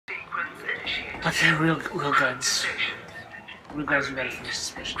Okay, real guns. Real guns, we gotta finish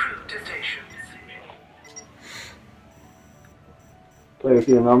this mission. Play with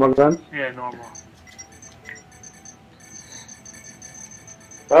your normal guns? Yeah, normal.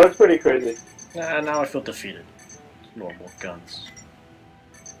 That was pretty crazy. Now I feel defeated. Normal guns.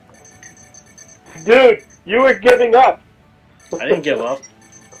 Dude, you were giving up. I didn't give up.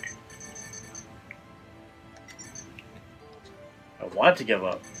 I wanted to give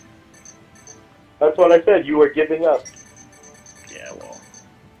up. That's what I said. You were giving up. Yeah, well.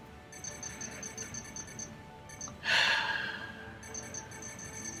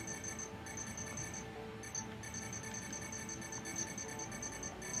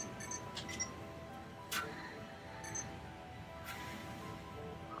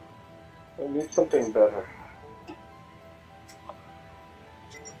 I need something better.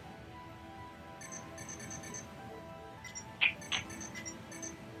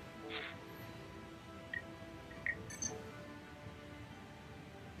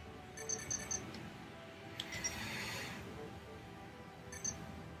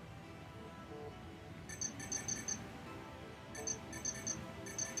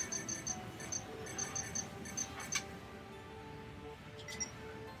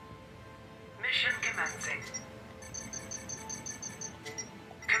 Mission commencing.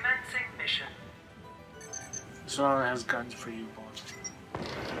 Commencing mission. This one has guns for you, boys.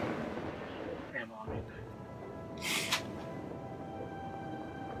 Ammo, I mean.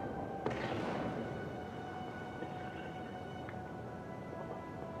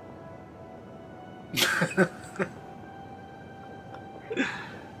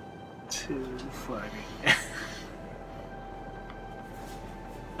 Too funny.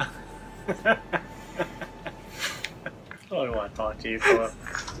 I don't want to talk to you for.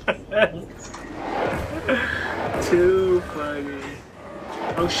 Too funny.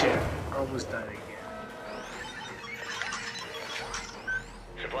 Oh shit, almost died again.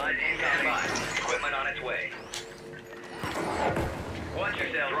 Supplies incoming. Equipment on its way. Watch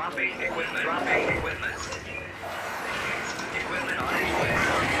yourself. Dropping equipment. Dropping equipment. Equipment on its way.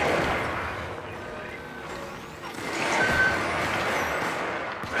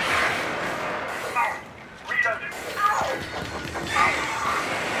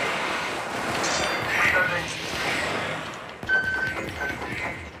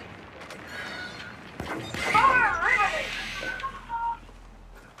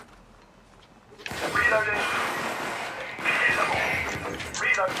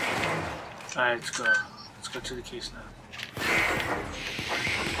 Alright, let's go. Let's go to the case now.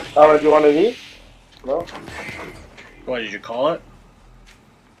 How do you want to eat? No? What did you call it?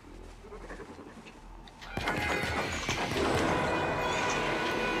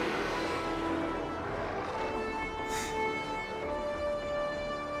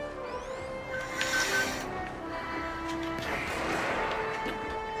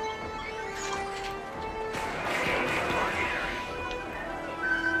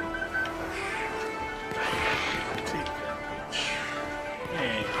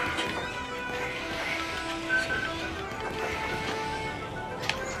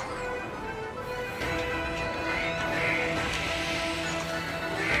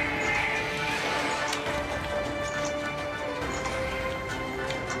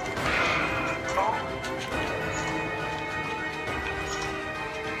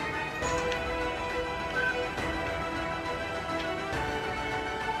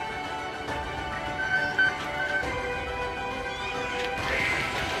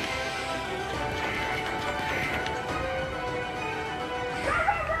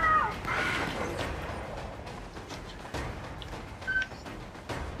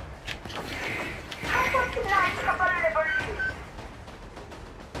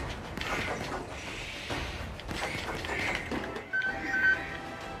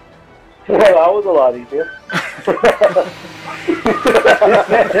 Well, that was a lot easier.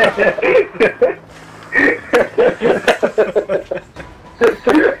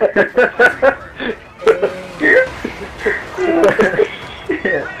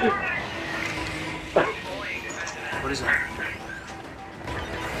 What is that?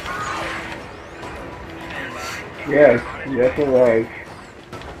 Yes it was.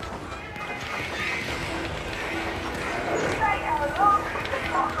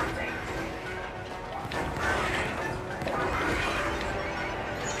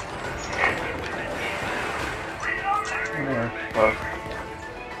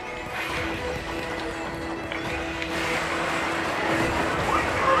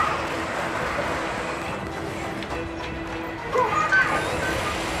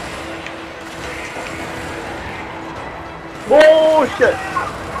 Oh shit!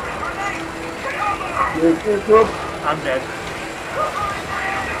 Whoop. I'm dead.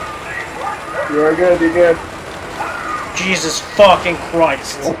 You're good, you're good. Jesus fucking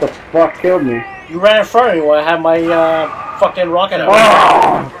Christ! What the fuck killed me? You ran in front of me when I had my fucking rocket out.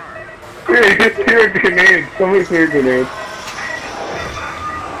 Oh! Here, grenade. Somebody threw a grenade.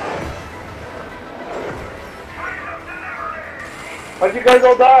 How'd you guys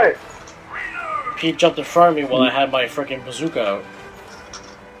all die? Pete jumped in front of me while I had my freaking bazooka out.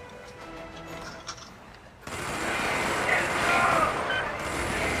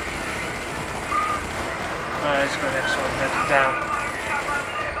 Alright, let's go next one. That's down.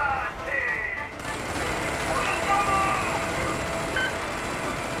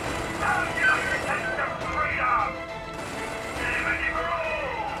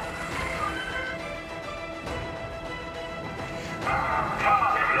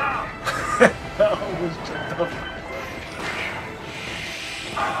 That almost jumped up.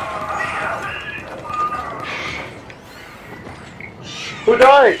 Who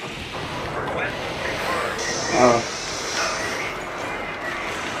died? Oh.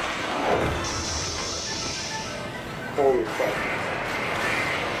 Holy fuck.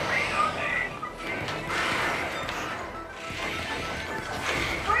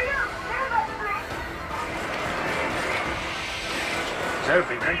 Is that a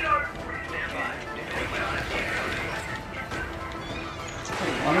big thing?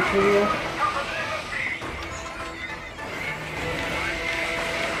 Honestly,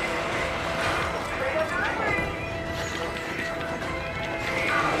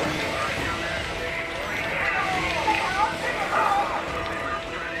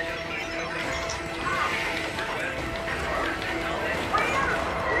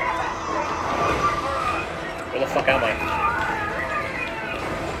 Where the fuck am I?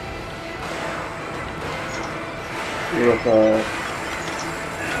 you're with,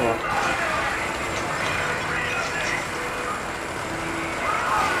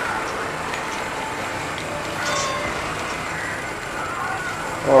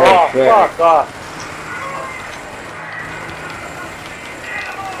 Oh, shit. fuck off.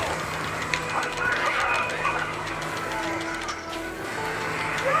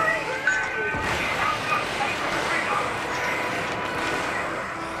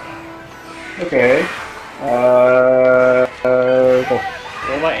 Okay.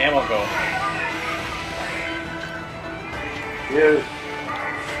 Where'd my ammo go? Yes.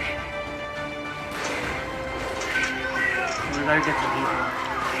 We gotta get the people.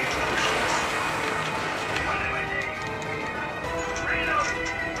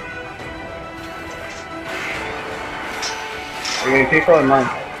 Are you gonna take all mine?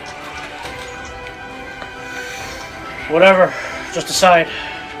 Whatever. Just decide.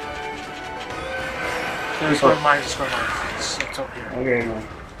 Let's go to mine, let's go to mine. It's up here. Okay, man.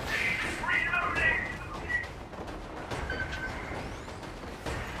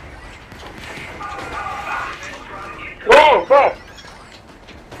 Oh, fuck!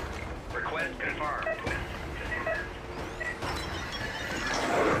 Request confirmed.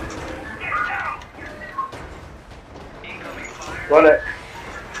 Incoming fire. Run it.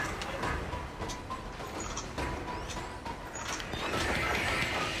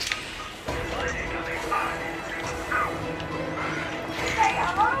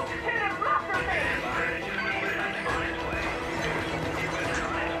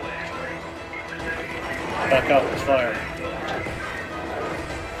 Back up, it's fire.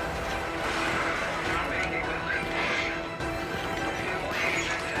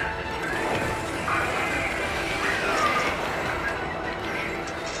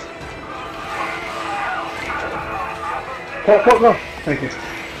 Go. Thank you.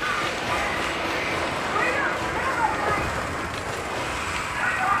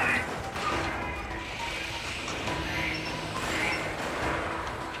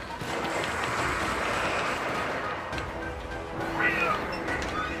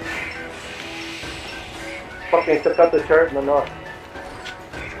 Fucking took out the shirt in the north.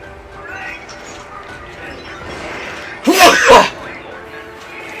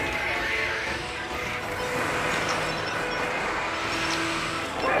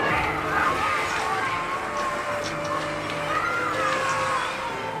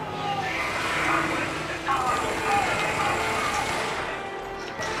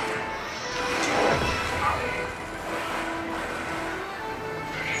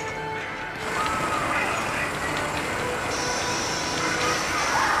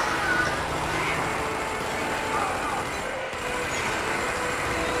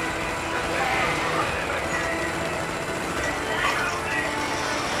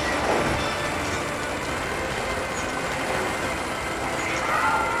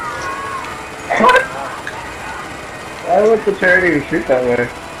 Why would the charity even shoot that way? You're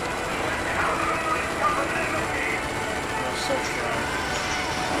so proud.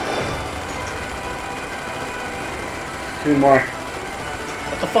 2 more.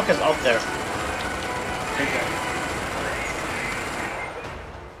 What the fuck is up there? Take that.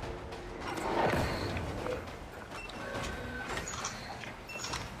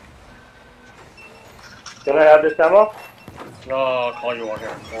 Can I have this ammo? No, I'll call you on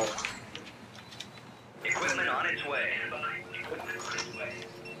here. Oh. Equipment on its way.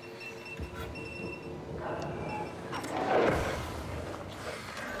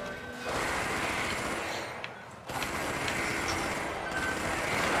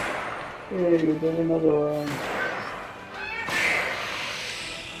 Hey, there's another one.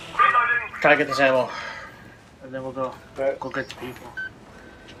 Try to get this ammo. And then we'll go. Right. Go get the people.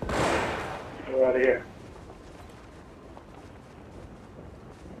 We're out of here.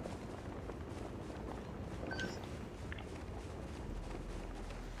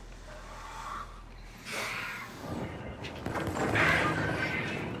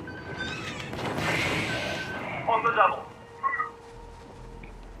 On the double.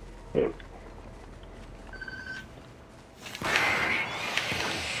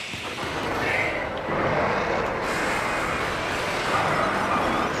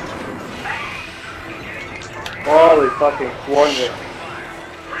 Holy fucking wonder.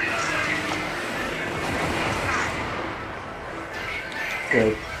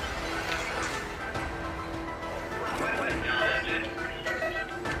 Good.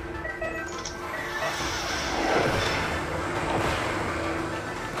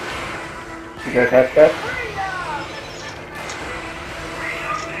 You guys have that?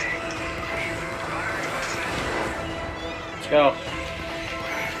 Let's go.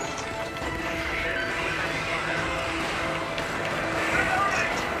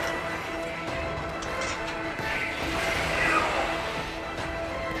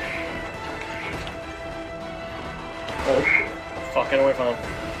 Oh shit. Fuck, get away from him.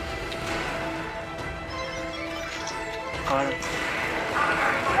 Got it.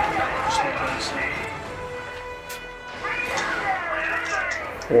 Just like I said.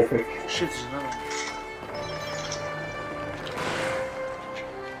 Perfect. Shit, there's another one.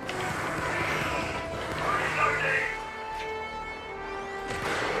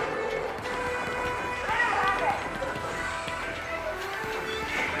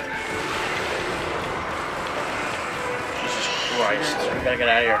 Jesus Christ. We gotta get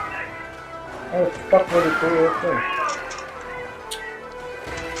out of here. Oh, fuck, what is going on there?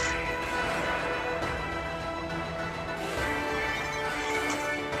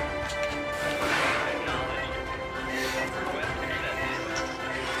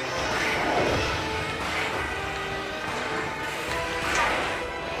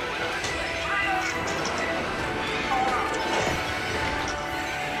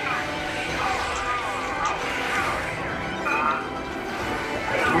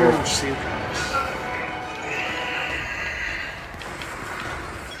 Oh, see you guys.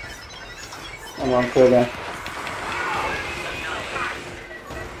 I'm on cooldown.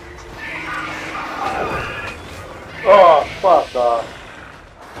 Oh, fuck off.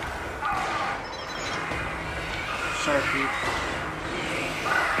 Sorry, Pete.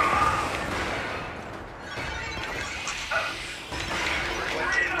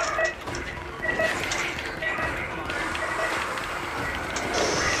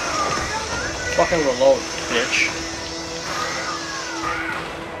 Fucking reload, bitch.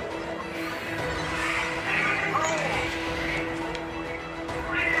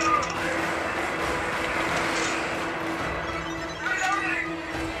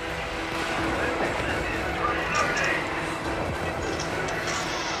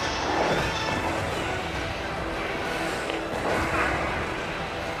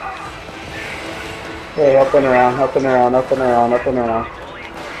 Hey, up and around, up and around, up and around, up and around.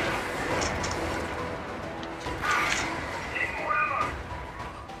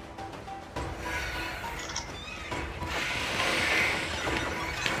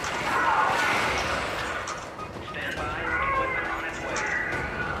 Stand by. Equipment on its way.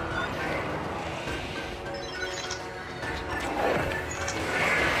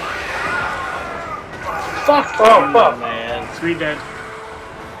 Fuck! Oh, fuck. Man. 3 dead.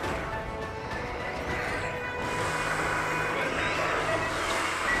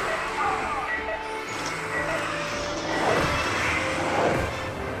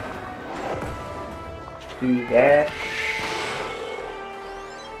 Do that.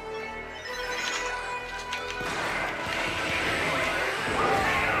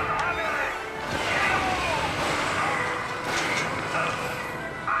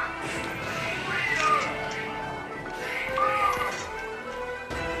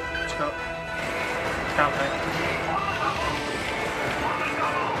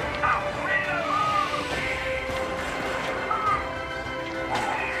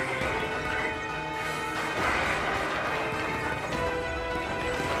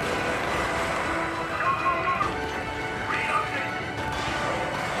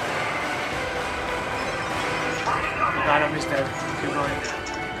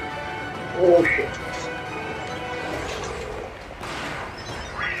 Oh shit.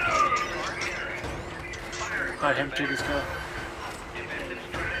 Alright, him too, let's go.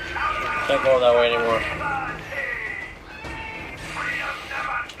 Can't go that way anymore.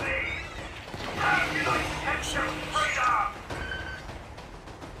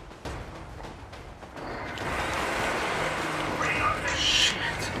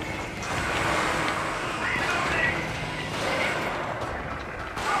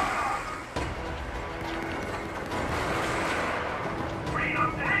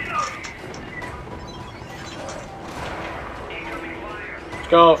 Let's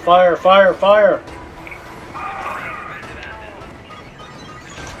go, fire, fire, fire!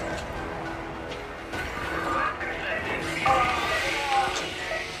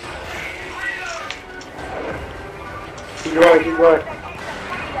 Keep going, keep going.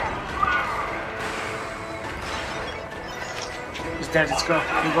 He's dead, let's go.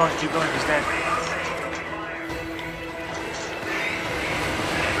 Keep going, he's dead.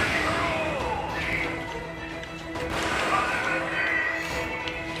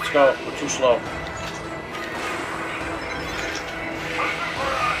 Let's go, we're too slow.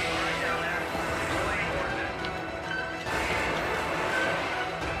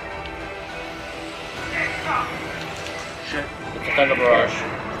 Shit. It's a thunder barrage.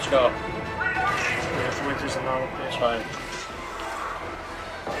 Let's go. We have to wait, there's another It's bitch. fine.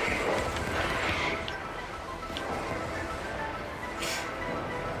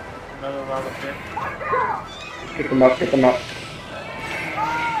 Another lava pit. Pick them up, pick them up.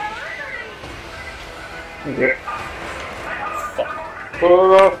 Okay. Fuck.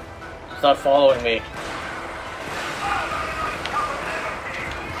 Pull it up. It's not following me.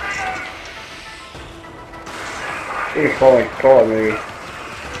 You can fall like call it maybe.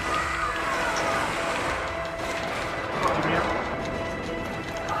 Give me up.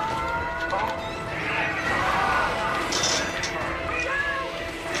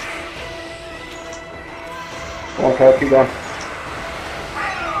 Come on, Kyle, keep going.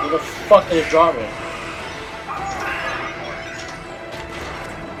 Where the fuck did it drop me?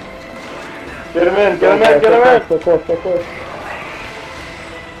 Get him in, get him in, get him in. So close, so close.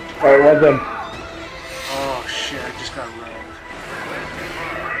 Alright, well done. Oh shit, I just got rolled.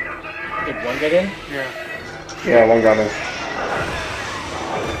 Did one get in? Yeah. Yeah, one got in.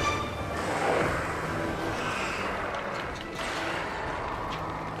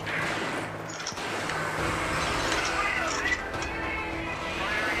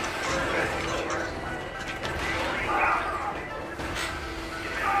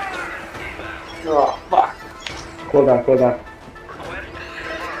 Oh, fuck. Cool down, cool down.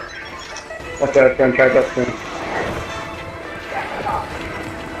 Watch out, it's gonna try that soon.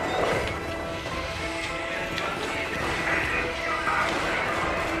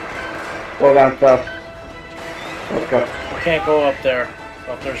 Cool down, south. Let's go. We can't go up there.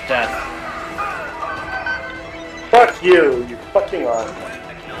 Up there's death. Fuck you, you fucking are. Oh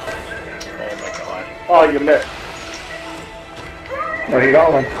my god. Oh, you missed. Oh, he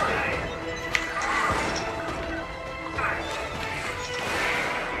got one.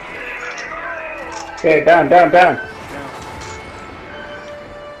 Okay, down, down, down.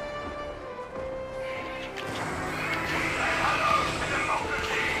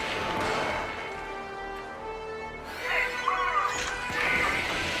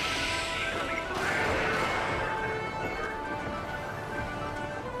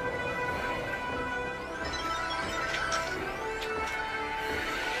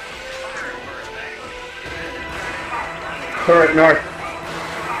 Turret north.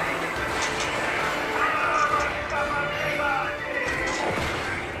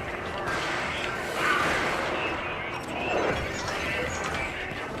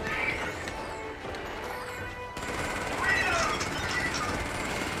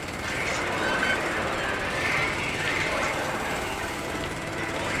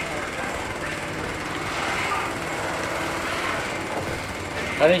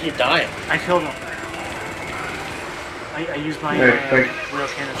 I think he died. I killed him. I used my Right, thanks. rail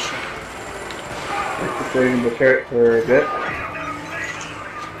cannon shot. Just saving the turret for a bit.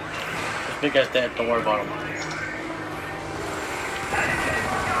 This big guy's dead. Don't worry about him.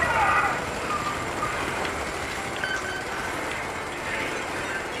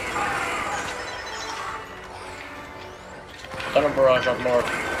 Thunder barrage up north.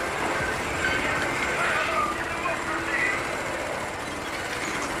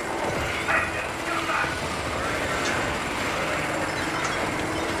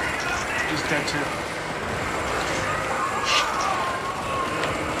 He's dead too.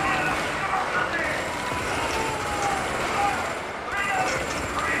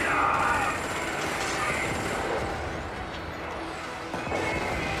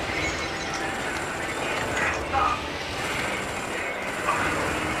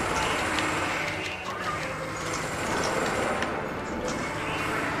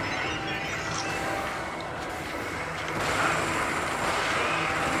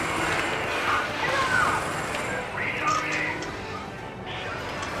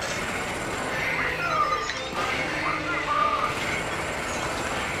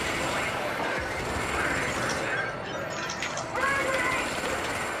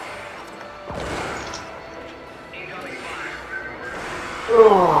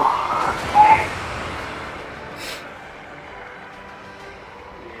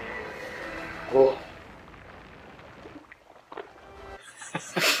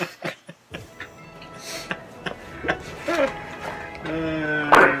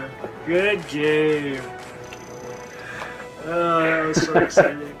 game. Oh, that was so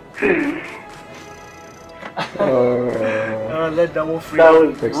exciting. That double free. That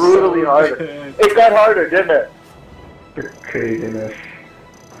was brutally harder. It got harder, didn't it? Craziness.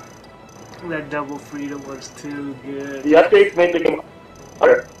 That double freedom was too good. The updates made the game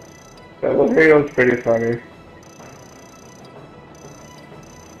harder. That little video was pretty funny.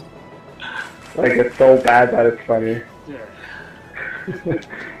 Like, it's so bad that it's funny. Yeah.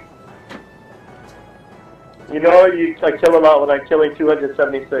 You know, I kill a lot when I'm killing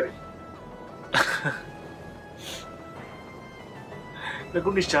 276. Look how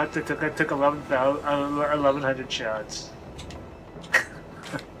many shots I took. I took 1,100 shots.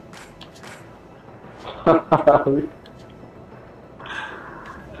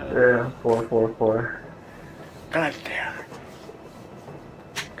 Yeah, 444. God damn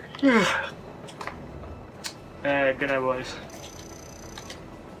it. Good night, boys.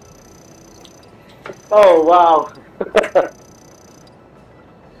 Oh, wow.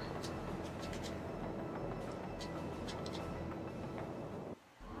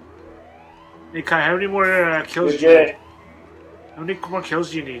 Hey Kai, how many more kills Good do you need? game. How many more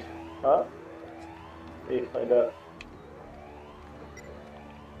kills do you need? Huh? Hey, find out.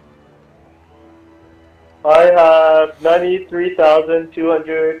 I have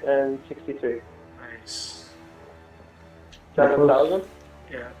 93,263. Nice. 7,000?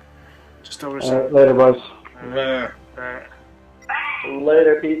 Yeah. Just over Alright, 7. later, boys. Alright.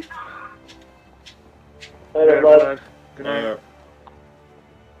 Later, Pete. Later, bud. Good night.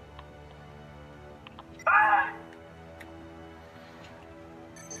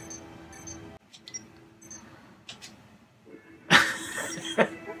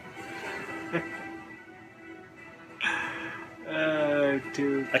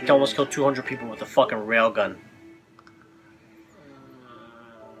 Dude. I can almost kill 200 people with a fucking railgun.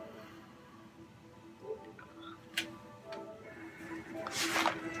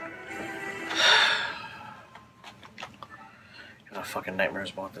 I got fucking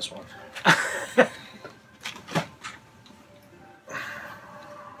nightmares about this one.